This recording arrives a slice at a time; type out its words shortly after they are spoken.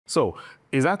So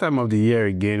it's that time of the year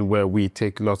again where we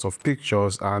take lots of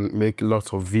pictures and make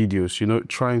lots of videos, you know,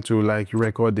 trying to like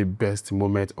record the best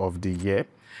moment of the year.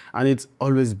 And it's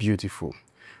always beautiful.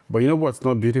 But you know what's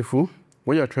not beautiful?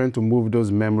 When you're trying to move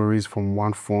those memories from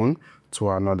one phone to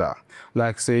another.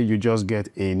 Like say you just get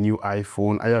a new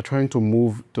iPhone and you're trying to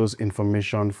move those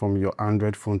information from your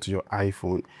Android phone to your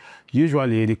iPhone.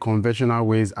 Usually the conventional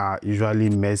ways are usually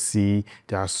messy,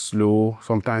 they are slow,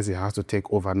 sometimes it has to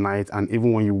take overnight, and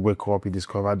even when you wake up you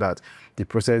discover that the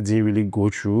process didn't really go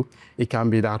through. It can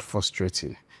be that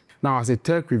frustrating. Now, as a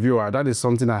tech reviewer, that is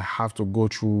something I have to go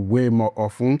through way more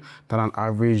often than an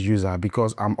average user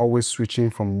because I'm always switching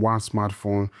from one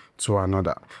smartphone to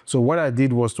another. So what I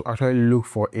did was to actually look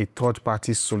for a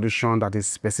third-party solution that is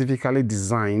specifically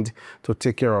designed to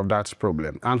take care of that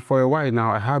problem. And for a while now,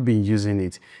 I have been using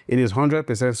it. It is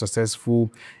 100%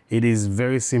 successful. It is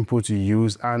very simple to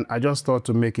use, and I just thought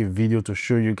to make a video to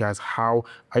show you guys how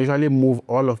I usually move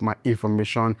all of my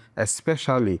information,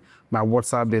 especially my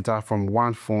WhatsApp data, from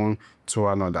one phone to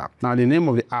another. Now, the name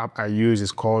of the app I use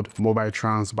is called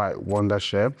MobileTrans by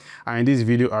Wondershare, and in this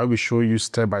video I will show you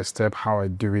step by step how I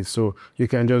do it, so you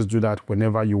can just do that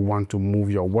whenever you want to move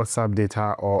your WhatsApp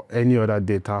data or any other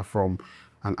data from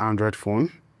an Android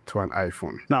phone to an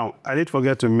iPhone. Now, I did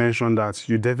forget to mention that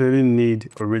you definitely need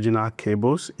original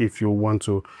cables if you want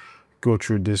to go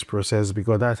through this process,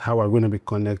 because that's how we're going to be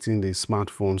connecting the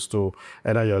smartphones to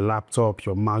either your laptop,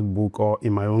 your MacBook, or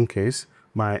in my own case,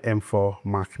 my M4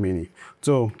 Mac Mini.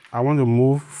 So I want to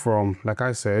move from, like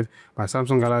I said, my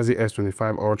Samsung Galaxy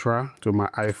S25 Ultra to my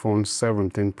iPhone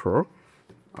 17 Pro.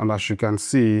 And as you can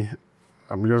see,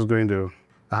 I'm just going to,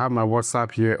 I have my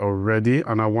WhatsApp here already,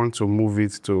 and I want to move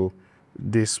it to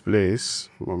this place,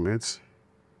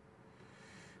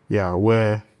 yeah,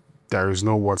 where there is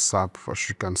no WhatsApp, as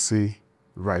you can see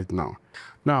right now.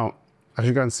 Now, as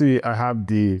you can see, I have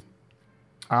the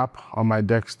app on my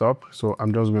desktop, so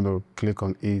I'm just going to click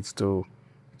on it to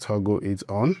toggle it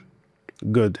on.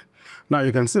 Good. Now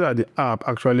you can see that the app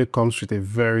actually comes with a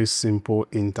very simple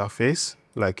interface.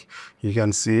 Like you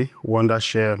can see,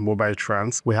 Wondershare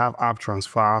MobileTrans. We have app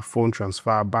transfer, phone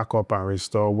transfer, backup and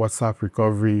restore, WhatsApp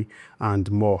recovery,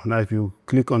 and more. Now, if you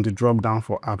click on the drop down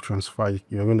for app transfer,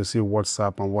 you're going to see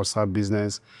WhatsApp and WhatsApp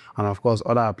Business, and of course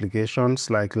other applications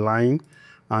like Line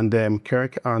and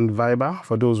Kirk and Viber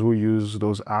for those who use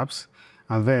those apps.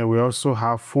 And then we also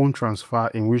have phone transfer,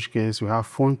 in which case we have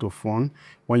phone to phone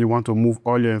when you want to move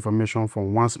all your information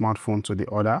from one smartphone to the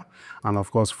other. And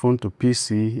of course, phone to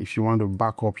PC if you want to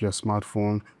back up your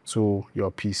smartphone to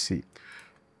your PC.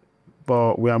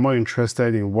 But we are more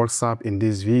interested in WhatsApp in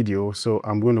this video, so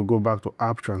I'm going to go back to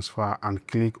app transfer and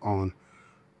click on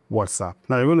WhatsApp.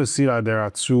 Now you're going to see that there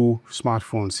are two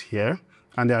smartphones here,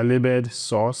 and they are labeled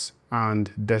source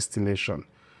and destination.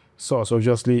 Source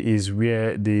obviously is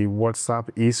where the WhatsApp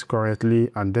is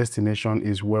currently, and destination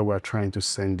is where we're trying to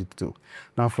send it to.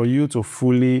 Now, for you to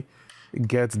fully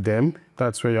get them,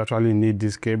 that's where you actually need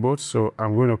these cables. So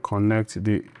I'm going to connect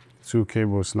the two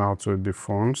cables now to the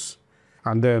phones,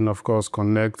 and then of course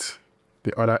connect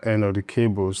the other end of the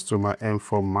cables to my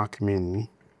M4 Mac Mini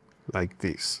like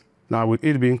this. Now, with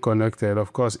it being connected,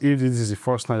 of course, if this is the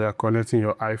first time you're connecting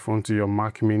your iPhone to your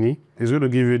Mac Mini, it's going to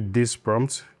give you this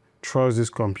prompt: trust this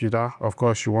computer. Of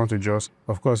course, you want to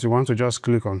just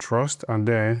click on trust, and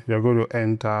then you're going to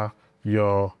enter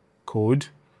your code.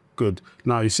 Good.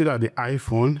 Now you see that the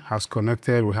iPhone has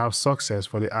connected. We have success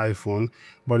for the iPhone,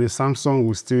 but the Samsung,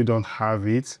 we still don't have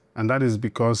it, and that is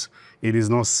because it is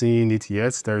not seeing it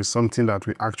yet. There is something that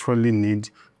we actually need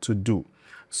to do.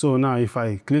 So now if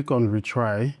I click on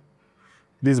retry,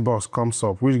 this box comes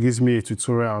up, which gives me a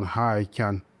tutorial on how I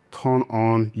can turn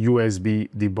on USB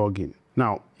debugging.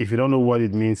 Now, if you don't know what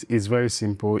it means, it's very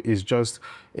simple. It's just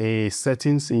a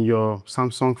settings in your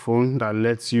Samsung phone that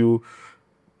lets you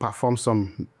perform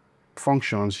some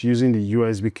functions using the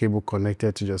USB cable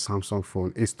connected to your Samsung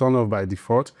phone. It's turned off by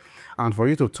default, and for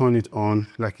you to turn it on,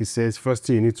 like it says, first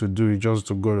thing you need to do is just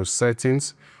to go to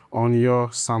settings on your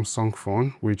Samsung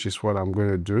phone, which is what I'm going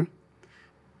to do.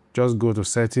 Just go to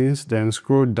settings, then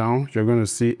scroll down, you're going to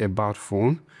see about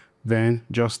phone, then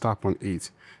just tap on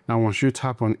it. Now, once you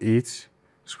tap on it,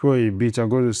 scroll a bit, you're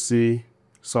going to see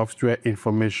software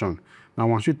information. Now,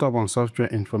 once you tap on software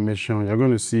information, you're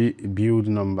going to see build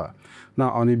number. Now,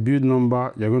 on the build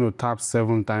number, you're going to tap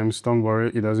 7 times. Don't worry,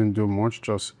 it doesn't do much.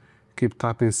 Just keep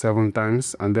tapping 7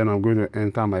 times, and then I'm going to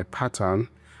enter my pattern.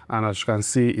 And as you can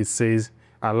see, it says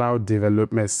allow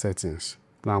development settings.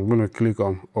 Now, I'm going to click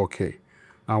on OK.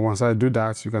 And once I do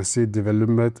that, you can see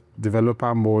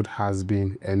developer mode has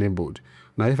been enabled.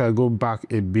 Now, if I go back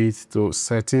a bit to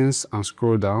settings and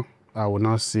scroll down, I will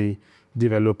now see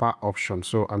developer option.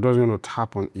 So I'm just going to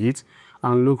tap on it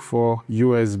and look for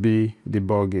USB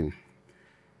debugging.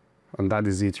 And that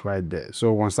is it right there.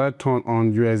 So once I turn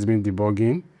on USB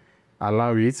debugging,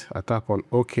 allow it, I tap on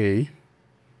OK.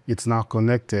 It's now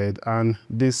connected, and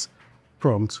this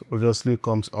prompt obviously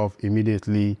comes off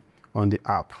immediately on the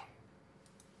app.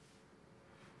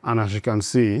 And as you can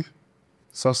see,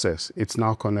 success, it's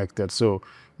now connected. So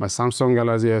my Samsung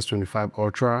Galaxy S25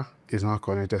 Ultra is now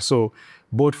connected. So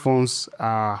both phones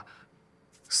are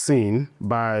seen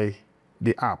by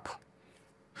the app.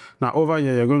 Now over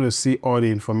here, you're going to see all the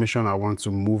information I want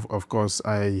to move. Of course,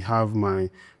 I have my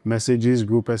messages,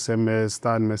 group SMS,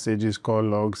 start messages, call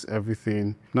logs,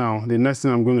 everything. Now, the next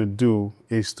thing I'm going to do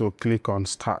is to click on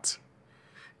start.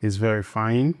 It's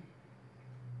verifying.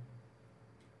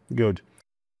 Good.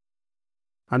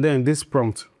 And then this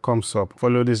prompt comes up.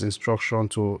 Follow this instruction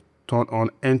to turn on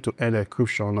end-to-end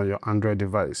encryption on your Android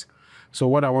device. So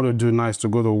what I want to do now is to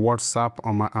go to WhatsApp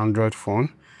on my Android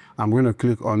phone. I'm going to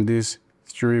click on these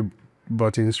three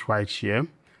buttons right here.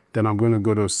 Then I'm going to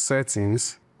go to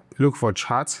settings, look for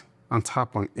chat, and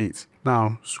tap on it.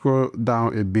 Now scroll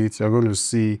down a bit, you're going to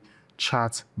see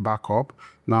chat backup.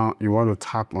 Now you want to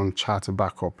tap on chat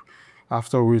backup.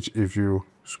 After which, if you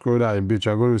scroll down a bit,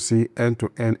 you're going to see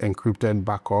end-to-end encrypted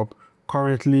backup.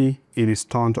 Currently, it is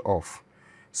turned off.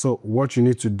 So what you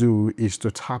need to do is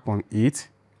to tap on it.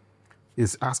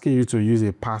 It's asking you to use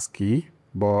a passkey,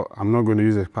 but I'm not going to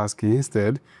use a passkey.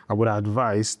 Instead, I would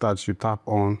advise that you tap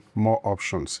on more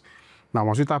options. Now,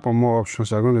 once you tap on more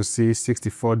options, you're going to see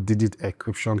 64-digit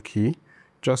encryption key.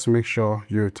 Just make sure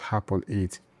you tap on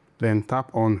it. Then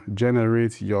tap on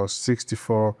generate your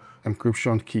 64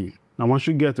 encryption key. Now, once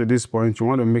you get to this point, you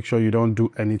want to make sure you don't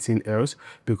do anything else,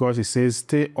 because it says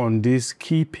stay on this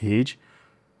key page.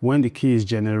 When the key is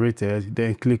generated,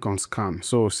 then click on scan.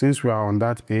 So since we are on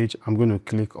that page, I'm going to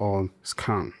click on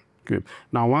scan. Good.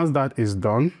 Now, once that is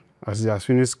done, as it has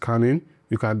finished scanning,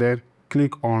 you can then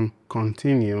click on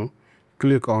continue.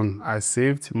 Click on I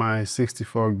saved my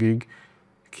 64 gig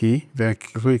key, then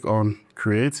click on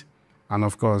create. And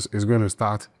of course, it's going to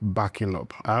start backing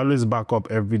up. I always back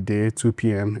up every day, 2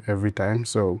 p.m. every time.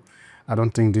 So I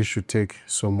don't think this should take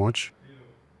so much.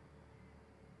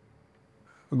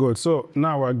 Good. So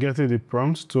now we're getting the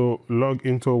prompts to log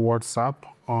into WhatsApp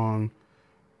on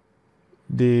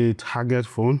the target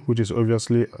phone, which is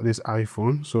obviously this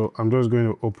iPhone. So I'm just going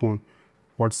to open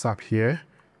WhatsApp here,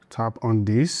 tap on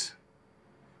this,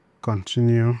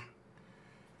 continue.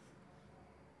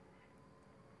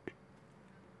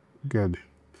 Good.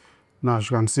 Now, as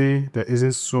you can see, there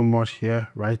isn't so much here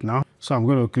right now. So I'm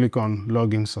going to click on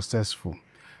login successful.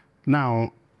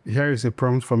 Now, here is a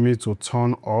prompt for me to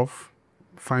turn off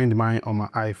Find My on my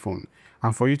iPhone.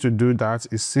 And for you to do that,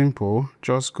 it's simple.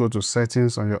 Just go to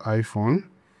settings on your iPhone,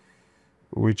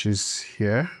 which is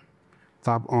here.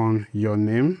 Tap on your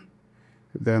name.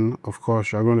 Then, of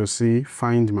course, you're going to see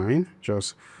Find Mine.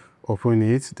 Just open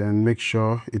it, then make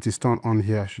sure it is turned on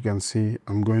here. As you can see,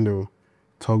 I'm going to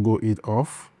toggle it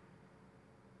off.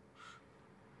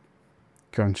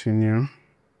 Continue.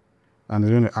 And it's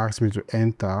going to ask me to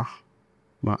enter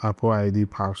my Apple ID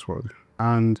password.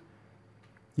 And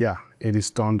yeah, it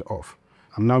is turned off.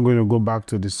 I'm now going to go back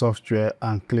to the software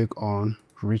and click on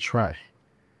retry.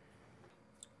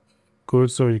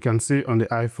 Good. So you can see on the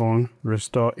iPhone,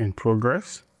 restore in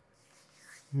progress.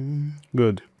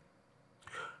 Good.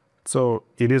 So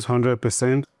it is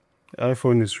 100%. The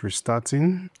iPhone is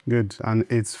restarting. Good. And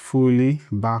it's fully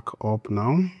back up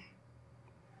now.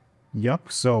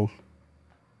 Yep. So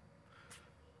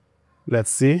let's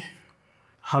see.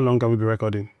 How long can we be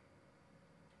recording?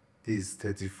 Is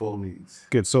 34 minutes.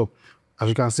 Good. So as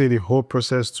you can see, the whole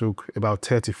process took about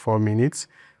 34 minutes.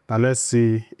 Now let's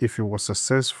see if it was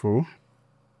successful.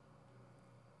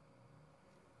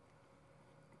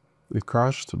 It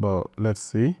crashed, but let's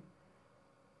see.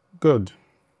 Good.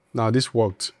 Now this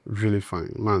worked really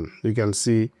fine, man. You can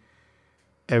see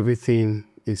everything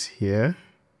is here.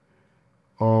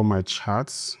 All my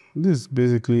chats. This is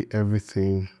basically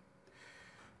everything.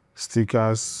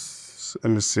 Stickers.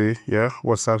 Let me see. Yeah,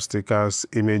 WhatsApp stickers,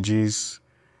 images.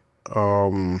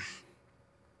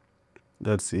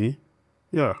 Let's see.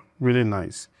 Yeah, really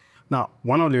nice. Now,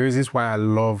 one of the reasons why I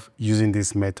love using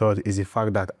this method is the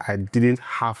fact that I didn't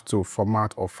have to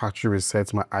format or factory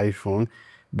reset my iPhone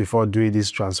before doing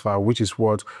this transfer, which is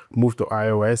what Move to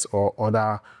iOS or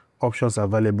other options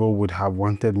available would have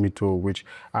wanted me to, which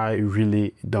I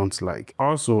really don't like.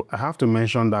 Also, I have to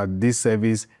mention that this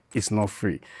service is not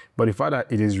free, but the fact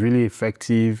that it is really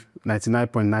effective,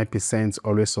 99.9%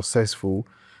 always successful,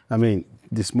 I mean,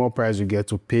 the small price you get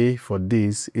to pay for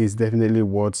this is definitely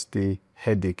worth the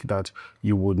headache that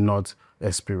you would not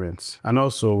experience. And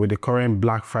also, with the current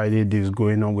Black Friday deals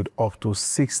going on with up to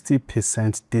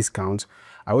 60% discount,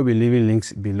 I will be leaving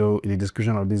links below in the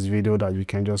description of this video that you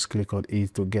can just click on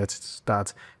it to get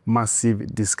that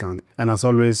massive discount. And as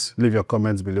always, leave your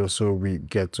comments below so we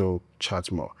get to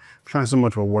chat more. Thanks so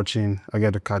much for watching. I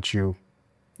get to catch you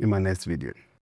in my next video.